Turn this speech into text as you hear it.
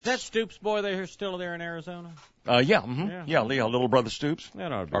Is that Stoops boy they're still there in Arizona? Yeah, Leo, little brother Stoops.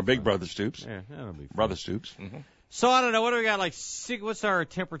 Our big brother Stoops. Yeah, that'll be fun. Brother Stoops. Mm-hmm. So I don't know, what do we got, like, what's our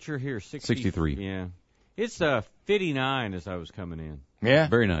temperature here? 63. Yeah. It's 59 as I was coming in. Yeah.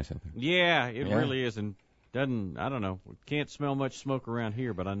 Very nice, I think. Yeah, it really is, and doesn't, I don't know, can't smell much smoke around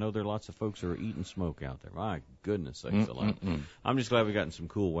here, but I know there are lots of folks who are eating smoke out there. My goodness sakes alive. I'm just glad we gotten some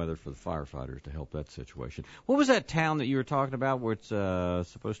cool weather for the firefighters to help that situation. What was that town that you were talking about where it's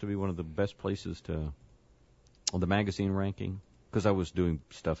supposed to be one of the best places to, on the magazine ranking? Because I was doing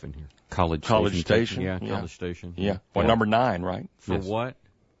stuff in here. College Station. Yeah, College Station. Yeah. Well, number 9, right? For what?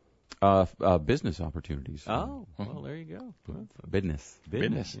 Business opportunities. Oh, well, there you go. Well, Business. Yeah.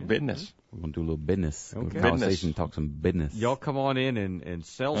 Business. We're going to do a little business. Okay. College Station, talk some business. Y'all come on in and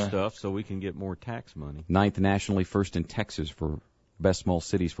sell stuff so we can get more tax money. 9th nationally, first in Texas for best small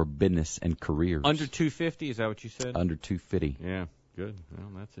cities for business and careers. Under 250, is that what you said? Under 250. Yeah, good. Well,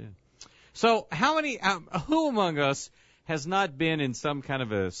 that's it. So who among us has not been in some kind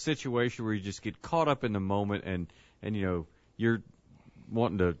of a situation where you just get caught up in the moment and you know, you're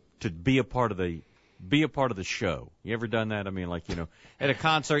wanting to be a part of the show? You ever done that? I mean, like, you know, at a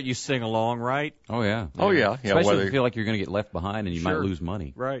concert you sing along, right? Oh yeah. Oh yeah. Especially if you feel like you're going to get left behind and you might lose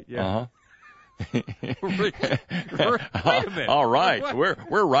money. Right. Yeah. Uh-huh. Wait a minute. All right,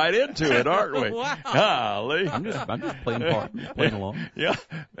 we're right into it, aren't we? Wow. Golly. I'm just playing along. Yeah,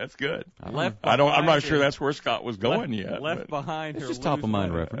 that's good. I'm not sure that's where Scott was going yet. Left behind. It's just top of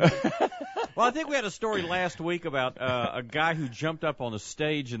mind reference. Well, I think we had a story last week about a guy who jumped up on a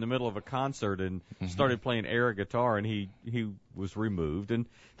stage in the middle of a concert and started playing air guitar, and he was removed, and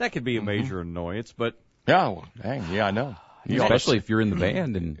that could be a major annoyance. But yeah, I know. Especially if you're in the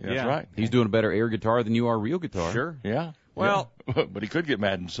band, and that's right. He's doing a better air guitar than you are real guitar. Sure. Yeah. Well, but he could get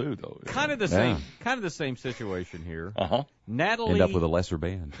mad and sue though. Kind of the same situation here. Natalie end up with a lesser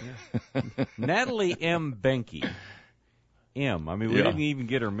band. Natalie M. Benke. We didn't even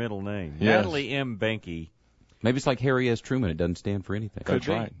get her middle name. Yes. Natalie M. Benke. Maybe it's like Harry S. Truman. It doesn't stand for anything. That's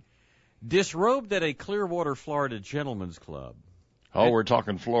right. Disrobed at a Clearwater, Florida gentleman's club. Oh, we're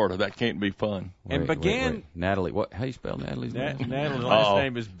talking Florida. That can't be fun. Wait. Natalie, how do you spell Natalie's name? Natalie's last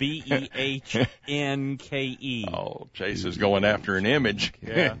name is Behnke. Oh, Chase is going after an image.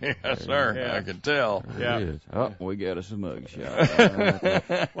 Yeah. Yes, sir. Yeah. I can tell. Yeah. Oh, we got us a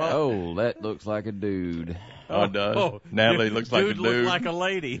mugshot. Oh, that looks like a dude. Oh, it does. Natalie looks like a dude. Looks like a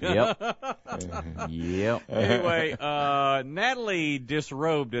lady. Yep. Yep. Anyway, Natalie,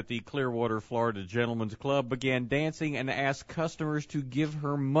 disrobed at the Clearwater, Florida Gentlemen's Club, began dancing and asked customers to give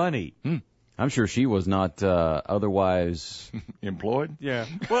her money. I'm sure she was not otherwise employed. Yeah.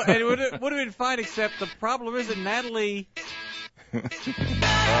 Well, and it would have been fine, except the problem is that Natalie.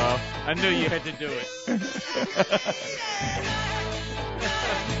 I knew you had to do it.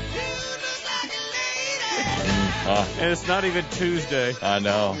 And it's not even Tuesday. I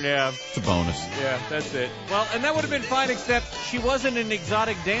know. Yeah. It's a bonus. Yeah, that's it. Well, and that would have been fine, except she wasn't an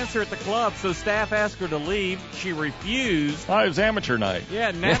exotic dancer at the club, so staff asked her to leave. She refused. Oh, it was amateur night.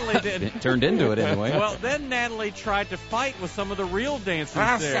 Yeah, Natalie did. It turned into it anyway. Well, then Natalie tried to fight with some of the real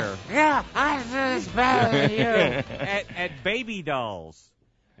dancers there. Yeah, I just better you. At Baby Dolls,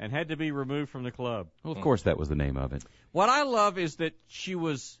 and had to be removed from the club. Well, of course that was the name of it. What I love is that she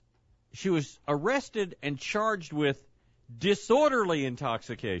was arrested and charged with disorderly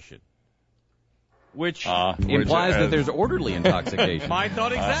intoxication, which implies that there's orderly intoxication. My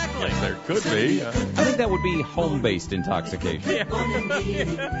thought exactly. There could be. I think that would be home-based intoxication. Yeah.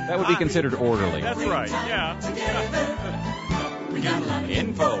 That would be considered orderly. That's right. Yeah.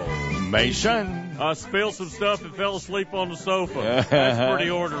 Information. I spilled some stuff and fell asleep on the sofa. That's pretty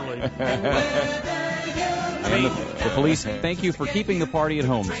orderly. And the police, thank you for keeping the party at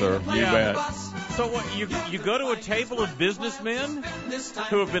home, sir. You bet. So what, you go to a table of businessmen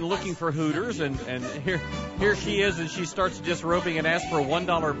who have been looking for Hooters, and here she is, and she starts disrobing and asks for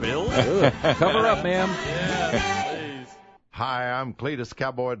 $1 bills? Cover up, ma'am. Yeah, please. Hi, I'm Cletus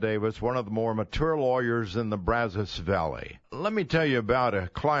Cowboy Davis, one of the more mature lawyers in the Brazos Valley. Let me tell you about a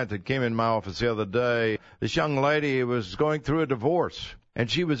client that came in my office the other day. This young lady was going through a divorce, and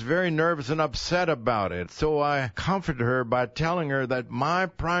she was very nervous and upset about it. So I comforted her by telling her that my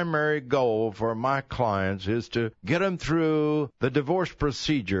primary goal for my clients is to get them through the divorce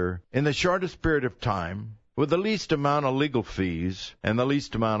procedure in the shortest period of time with the least amount of legal fees and the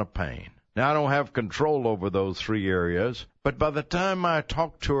least amount of pain. Now, I don't have control over those three areas, But by the time I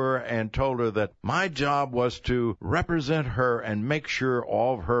talked to her and told her that my job was to represent her and make sure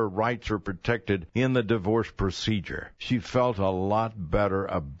all of her rights are protected in the divorce procedure, she felt a lot better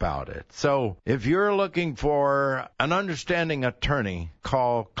about it. So if you're looking for an understanding attorney,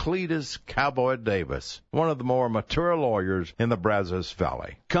 call Cletus Cowboy Davis, one of the more mature lawyers in the Brazos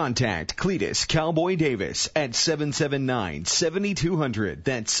Valley. Contact Cletus Cowboy Davis at 779-7200.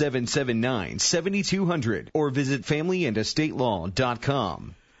 That's 779-7200. Or visit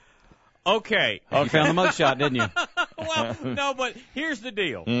familyandestatelaw.com. Okay. You found the mugshot, didn't you? Well, no, but here's the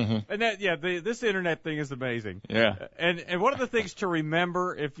deal. Mm-hmm. And that, this internet thing is amazing. Yeah. And one of the things to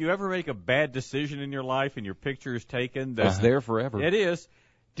remember, if you ever make a bad decision in your life and your picture is taken, It's there forever. It is.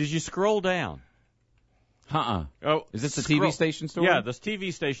 Did you scroll down? Oh, is this the TV station story? Yeah, this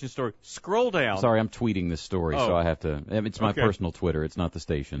TV station story. Scroll down. Sorry, I'm tweeting this story, so I have to. It's my personal Twitter. It's not the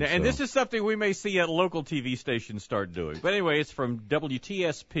station. And this is something we may see at local TV stations start doing. But anyway, it's from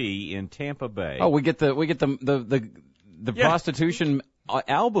WTSP in Tampa Bay. Oh, we get the prostitution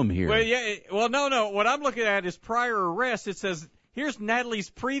album here. Well, no. What I'm looking at is prior arrests. It says, here's Natalie's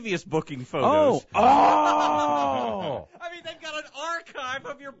previous booking photos. Oh! I mean, they've got an archive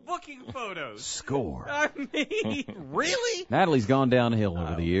of your booking photos. Score. I mean, really? Natalie's gone downhill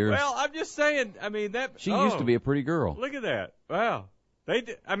over the years. Well, I'm just saying, I mean, She used to be a pretty girl. Look at that. Wow.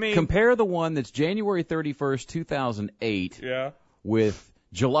 Compare the one that's January 31st, 2008 with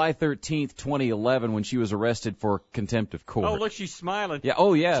July 13th, 2011, when she was arrested for contempt of court. Oh, look, she's smiling. Yeah.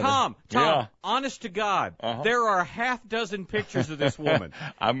 Oh, yeah. Tom, honest to God, there are a half dozen pictures of this woman.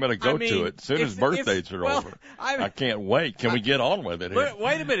 I'm going to go to it as soon as birthdays are over. I can't wait. Can we get on with it here?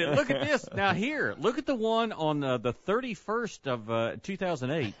 Wait a minute. Look at this. Now, here, look at the one on the 31st of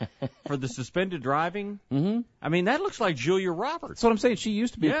 2008 for the suspended driving. Mm-hmm. I mean, that looks like Julia Roberts. That's what I'm saying. She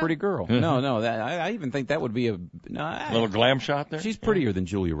used to be a pretty girl. No, I even think that would be a little glam shot there. She's prettier than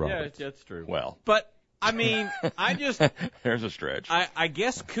Julia Roberts. Yeah, that's true. Well. But, I mean, There's a stretch. I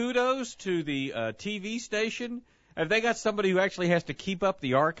guess kudos to the TV station. Have they got somebody who actually has to keep up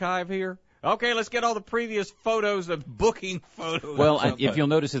the archive here? Okay, let's get all the previous photos of booking photos. Well, if you'll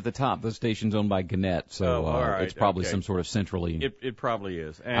notice at the top, the station's owned by Gannett, so it's probably some sort of centrally. It probably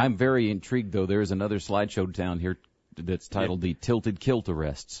is. And I'm very intrigued, though. There is another slideshow down here that's titled The Tilted Kilt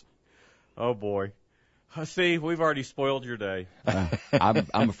Arrests. Oh, boy. See, we've already spoiled your day.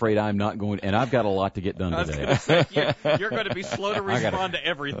 I'm afraid I'm not going, and I've got a lot to get done today. I was going to say, you're going to be slow to respond to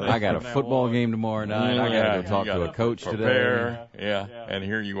everything. I got a football game tomorrow night. I got to go talk to a coach today. Yeah, and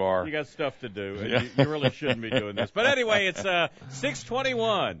here you are. You got stuff to do. And you really shouldn't be doing this. But anyway, it's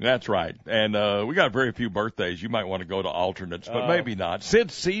 6:21. That's right. And we got very few birthdays. You might want to go to alternates, but maybe not.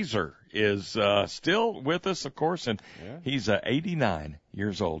 Sid Caesar is still with us, of course, and he's 89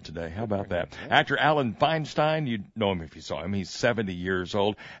 years old today. How about that? Actor Alan Feinstein, you'd know him if you saw him. He's 70 years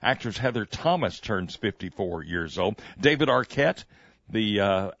old. Actress Heather Thomas turns 54 years old. David Arquette,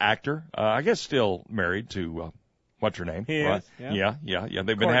 the actor, I guess still married to what's her name? He right? is. Yeah.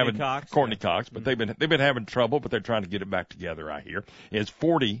 They've been having Courtney Cox, but they've been having trouble, but they're trying to get it back together. I hear. Is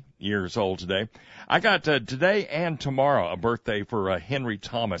 40 years old today. I got today and tomorrow a birthday for Henry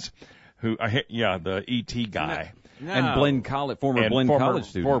Thomas, who the E.T. guy. No. And Blinn College, former Blinn College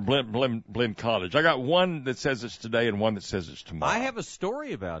student. Blinn College. I got one that says it's today and one that says it's tomorrow. I have a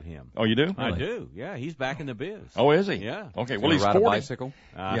story about him. Oh, you do? Really? I do. Yeah, he's back in the biz. Oh, is he? Yeah. Okay. Well, he's 40. Ride a bicycle?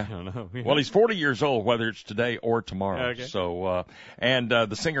 I don't know. Well, he's 40 years old, whether it's today or tomorrow. Okay. So,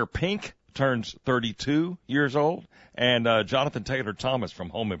 the singer Pink turns 32 years old, and Jonathan Taylor Thomas from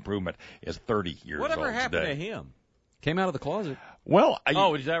Home Improvement is 30 years old. Whatever happened today. to him? Came out of the closet. Well,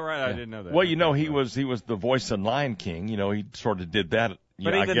 is that right? I didn't know that. Well, he was the voice in Lion King. He sort of did that.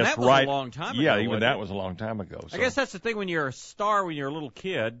 But even I guess that was a long time ago. Yeah, even that was a long time ago. So. I guess that's the thing when you're a star when you're a little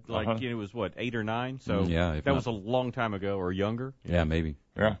kid, like it was 8 or 9. So that was a long time ago or younger. Yeah, maybe.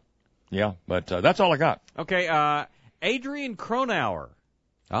 Yeah. But that's all I got. Okay, Adrian Cronauer.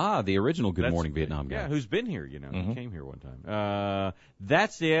 The original Good Morning Vietnam guy. Yeah, who's been here? He came here one time.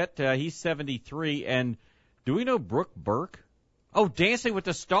 That's it. He's 73. And do we know Brooke Burke? Oh, Dancing with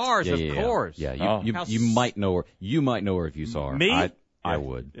the Stars, of course. Yeah, you might know her. You might know her if you saw her. Me? I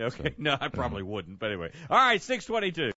would. Okay, so. No, I probably wouldn't. But anyway. All right, 6:22.